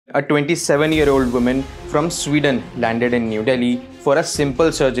A 27-year-old woman from Sweden landed in New Delhi for a simple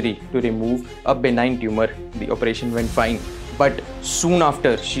surgery to remove a benign tumor. The operation went fine, but soon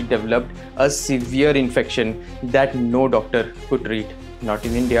after she developed a severe infection that no doctor could treat. Not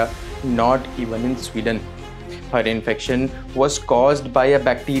in India, not even in Sweden. Her infection was caused by a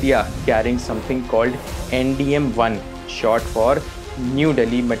bacteria carrying something called NDM1, short for New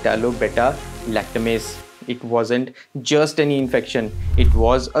Delhi Metallobeta lactamase. It wasn't just any infection, it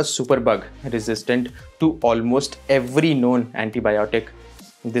was a superbug resistant to almost every known antibiotic.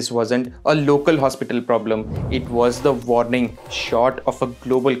 This wasn't a local hospital problem, it was the warning shot of a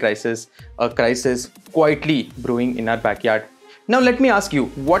global crisis, a crisis quietly brewing in our backyard. Now let me ask you,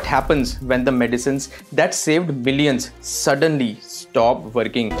 what happens when the medicines that saved millions suddenly stop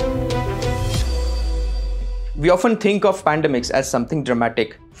working? We often think of pandemics as something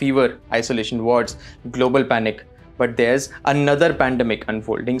dramatic, fever, isolation wards, global panic. But there's another pandemic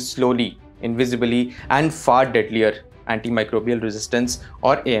unfolding slowly, invisibly, and far deadlier: antimicrobial resistance,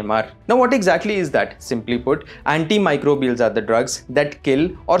 or AMR. Now what exactly is that? Simply put, antimicrobials are the drugs that kill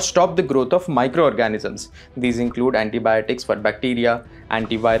or stop the growth of microorganisms. These include antibiotics for bacteria,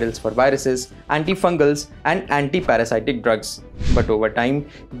 antivirals for viruses, antifungals, and antiparasitic drugs. But over time,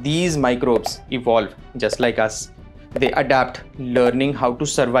 these microbes evolve just like us. They adapt, learning how to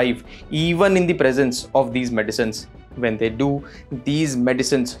survive even in the presence of these medicines. When they do, these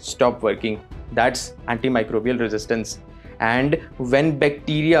medicines stop working. That's antimicrobial resistance. And when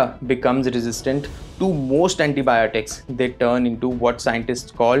bacteria becomes resistant to most antibiotics, they turn into what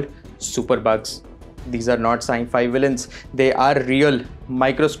scientists call superbugs. These are not sci-fi villains, they are real,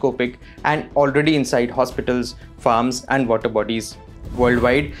 microscopic, and already inside hospitals, farms, and water bodies.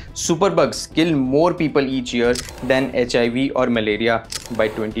 Worldwide, superbugs kill more people each year than HIV or malaria. By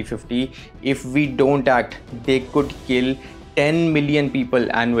 2050, if we don't act, they could kill 10 million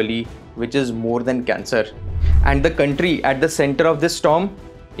people annually, which is more than cancer. And the country at the center of this storm?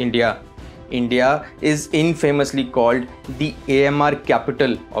 India. India is infamously called the AMR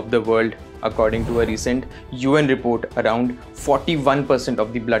capital of the world. According to a recent UN report, around 41%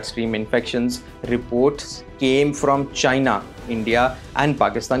 of the bloodstream infections reports came from China, India, and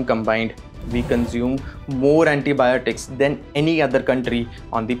Pakistan combined. We consume more antibiotics than any other country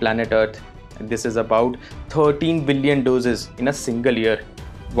on the planet Earth. This is about 13 billion doses in a single year.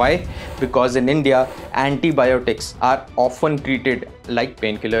 Why? Because in India, antibiotics are often treated like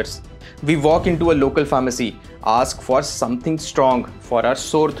painkillers. We walk into a local pharmacy, ask for something strong for our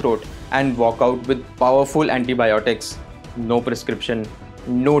sore throat, and walk out with powerful antibiotics. No prescription,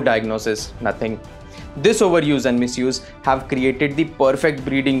 no diagnosis, nothing. This overuse and misuse have created the perfect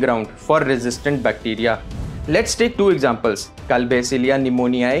breeding ground for resistant bacteria. Let's take two examples: Calbacillia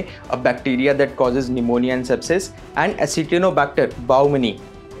pneumoniae, a bacteria that causes pneumonia and sepsis, and Acinetobacter baumannii,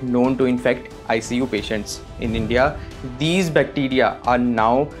 known to infect ICU patients. In India, these bacteria are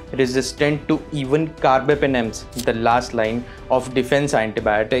now resistant to even carbapenems, the last line of defense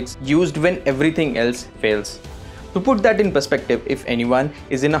antibiotics used when everything else fails. To put that in perspective, if anyone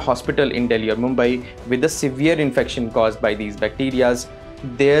is in a hospital in Delhi or Mumbai with a severe infection caused by these bacteria,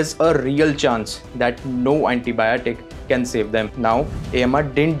 there's a real chance that no antibiotic can save them. Now, AMR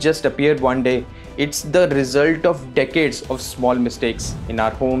didn't just appear one day. It's the result of decades of small mistakes in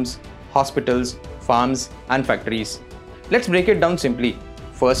our homes, hospitals, farms, and factories. Let's break it down simply.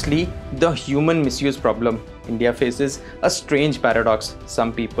 Firstly, the human misuse problem. India faces a strange paradox.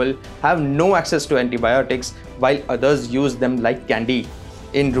 Some people have no access to antibiotics while others use them like candy.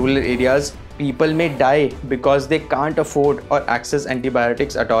 In rural areas, people may die because they can't afford or access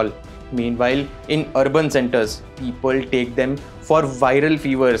antibiotics at all. Meanwhile, in urban centers, people take them for viral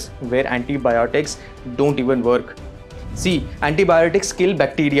fevers where antibiotics don't even work. See, antibiotics kill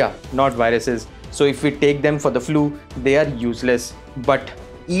bacteria, not viruses. So if we take them for the flu, they are useless. But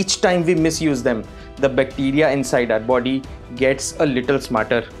each time we misuse them, the bacteria inside our body gets a little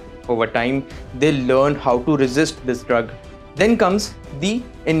smarter. Over time, they learn how to resist this drug. Then comes the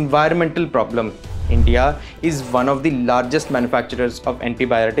environmental problem. India is one of the largest manufacturers of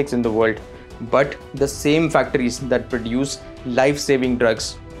antibiotics in the world. But the same factories that produce life-saving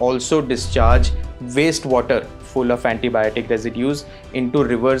drugs also discharge wastewater full of antibiotic residues into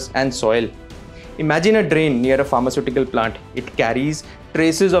rivers and soil. Imagine a drain near a pharmaceutical plant. It carries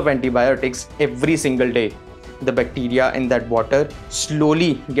traces of antibiotics every single day. The bacteria in that water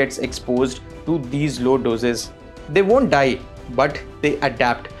slowly gets exposed to these low doses. They won't die, but they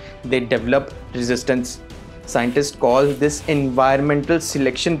adapt. They develop resistance. Scientists call this environmental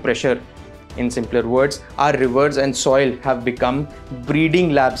selection pressure. In simpler words, our rivers and soil have become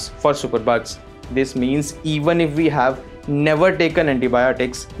breeding labs for superbugs. This means even if we have never taken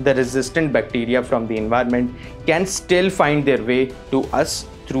antibiotics, the resistant bacteria from the environment can still find their way to us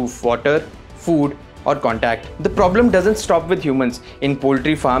through water, food, or contact. The problem doesn't stop with humans. In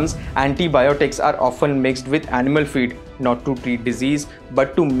poultry farms, antibiotics are often mixed with animal feed, not to treat disease,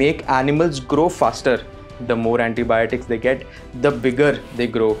 but to make animals grow faster. The more antibiotics they get, the bigger they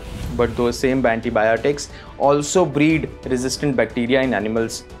grow. But those same antibiotics also breed resistant bacteria in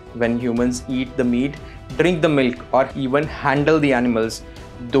animals. When humans eat the meat, drink the milk, or even handle the animals,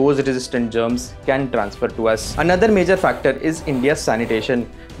 those resistant germs can transfer to us. Another major factor is India's sanitation.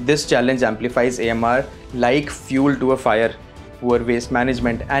 This challenge amplifies AMR like fuel to a fire. Poor waste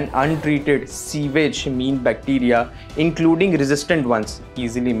management and untreated sewage mean bacteria, including resistant ones,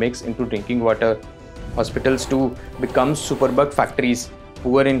 easily mix into drinking water. Hospitals too become superbug factories.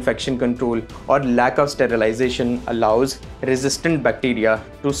 Poor infection control or lack of sterilization allows resistant bacteria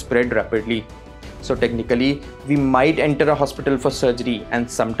to spread rapidly. So technically, we might enter a hospital for surgery, and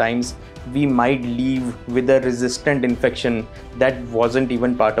sometimes we might leave with a resistant infection that wasn't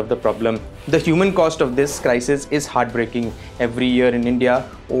even part of the problem. The human cost of this crisis is heartbreaking. Every year in India,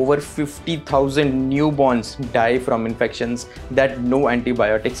 over 50,000 newborns die from infections that no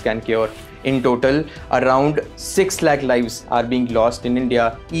antibiotics can cure. In total, around 6 lakh lives are being lost in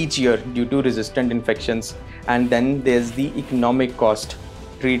India each year due to resistant infections. And then there's the economic cost.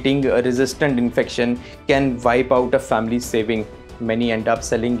 Treating a resistant infection can wipe out a family's saving. Many end up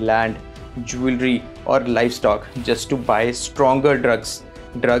selling land, jewelry, or livestock just to buy stronger drugs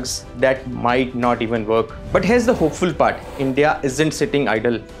that might not even work. But here's the hopeful part. India isn't sitting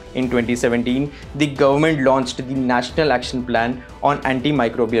idle. In 2017, the government launched the National Action Plan on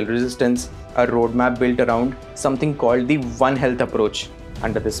Antimicrobial Resistance, a roadmap built around something called the One Health approach.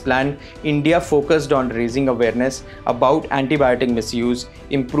 Under this plan, India focused on raising awareness about antibiotic misuse,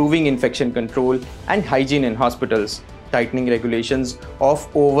 improving infection control and hygiene in hospitals, tightening regulations of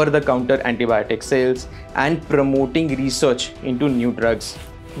over-the-counter antibiotic sales, and promoting research into new drugs.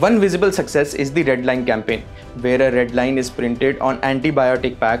 One visible success is the Red Line campaign, where a red line is printed on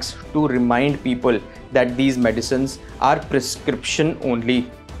antibiotic packs to remind people that these medicines are prescription only.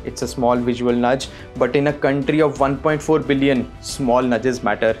 It's a small visual nudge, but in a country of 1.4 billion, small nudges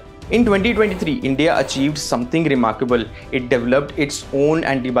matter. In 2023, India achieved something remarkable. It developed its own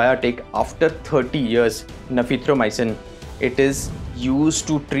antibiotic after 30 years, nafithromycin. It is used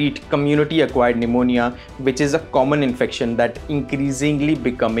to treat community-acquired pneumonia, which is a common infection that increasingly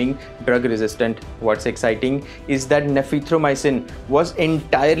becoming drug-resistant. What's exciting is that nafithromycin was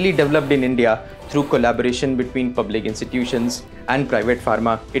entirely developed in India through collaboration between public institutions and private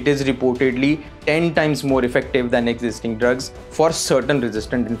pharma. It is reportedly 10 times more effective than existing drugs for certain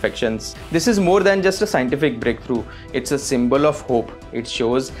resistant infections. This is more than just a scientific breakthrough. It's a symbol of hope. It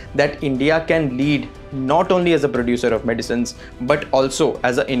shows that India can lead not only as a producer of medicines, but also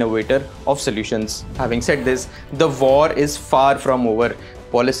as an innovator of solutions. Having said this, the war is far from over.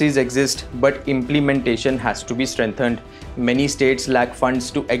 Policies exist, but implementation has to be strengthened. Many states lack funds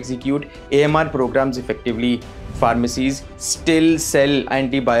to execute AMR programs effectively. Pharmacies still sell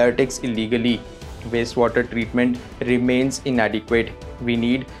antibiotics illegally. Wastewater treatment remains inadequate. We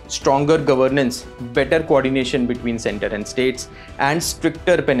need stronger governance, better coordination between center and states, and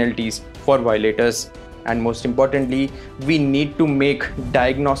stricter penalties for violators. And most importantly, we need to make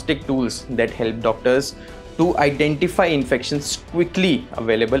diagnostic tools that help doctors to identify infections quickly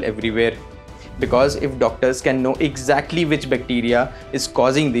available everywhere. Because if doctors can know exactly which bacteria is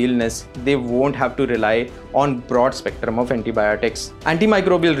causing the illness, they won't have to rely on broad spectrum of antibiotics.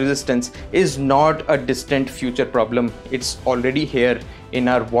 Antimicrobial resistance is not a distant future problem. It's already here in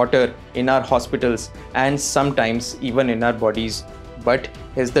our water, in our hospitals, and sometimes even in our bodies. But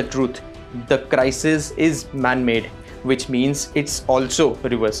here's the truth. The crisis is man-made, which means it's also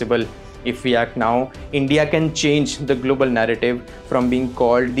reversible. If we act now, India can change the global narrative from being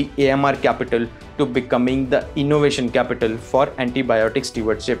called the AMR capital to becoming the innovation capital for antibiotic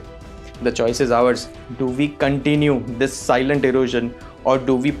stewardship. The choice is ours. Do we continue this silent erosion, or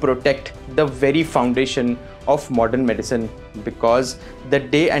do we protect the very foundation of modern medicine? Because the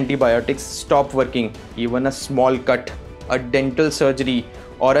day antibiotics stop working, even a small cut, a dental surgery,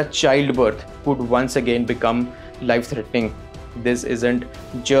 or a childbirth could once again become life-threatening. This isn't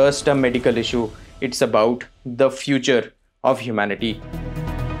just a medical issue, it's about the future of humanity.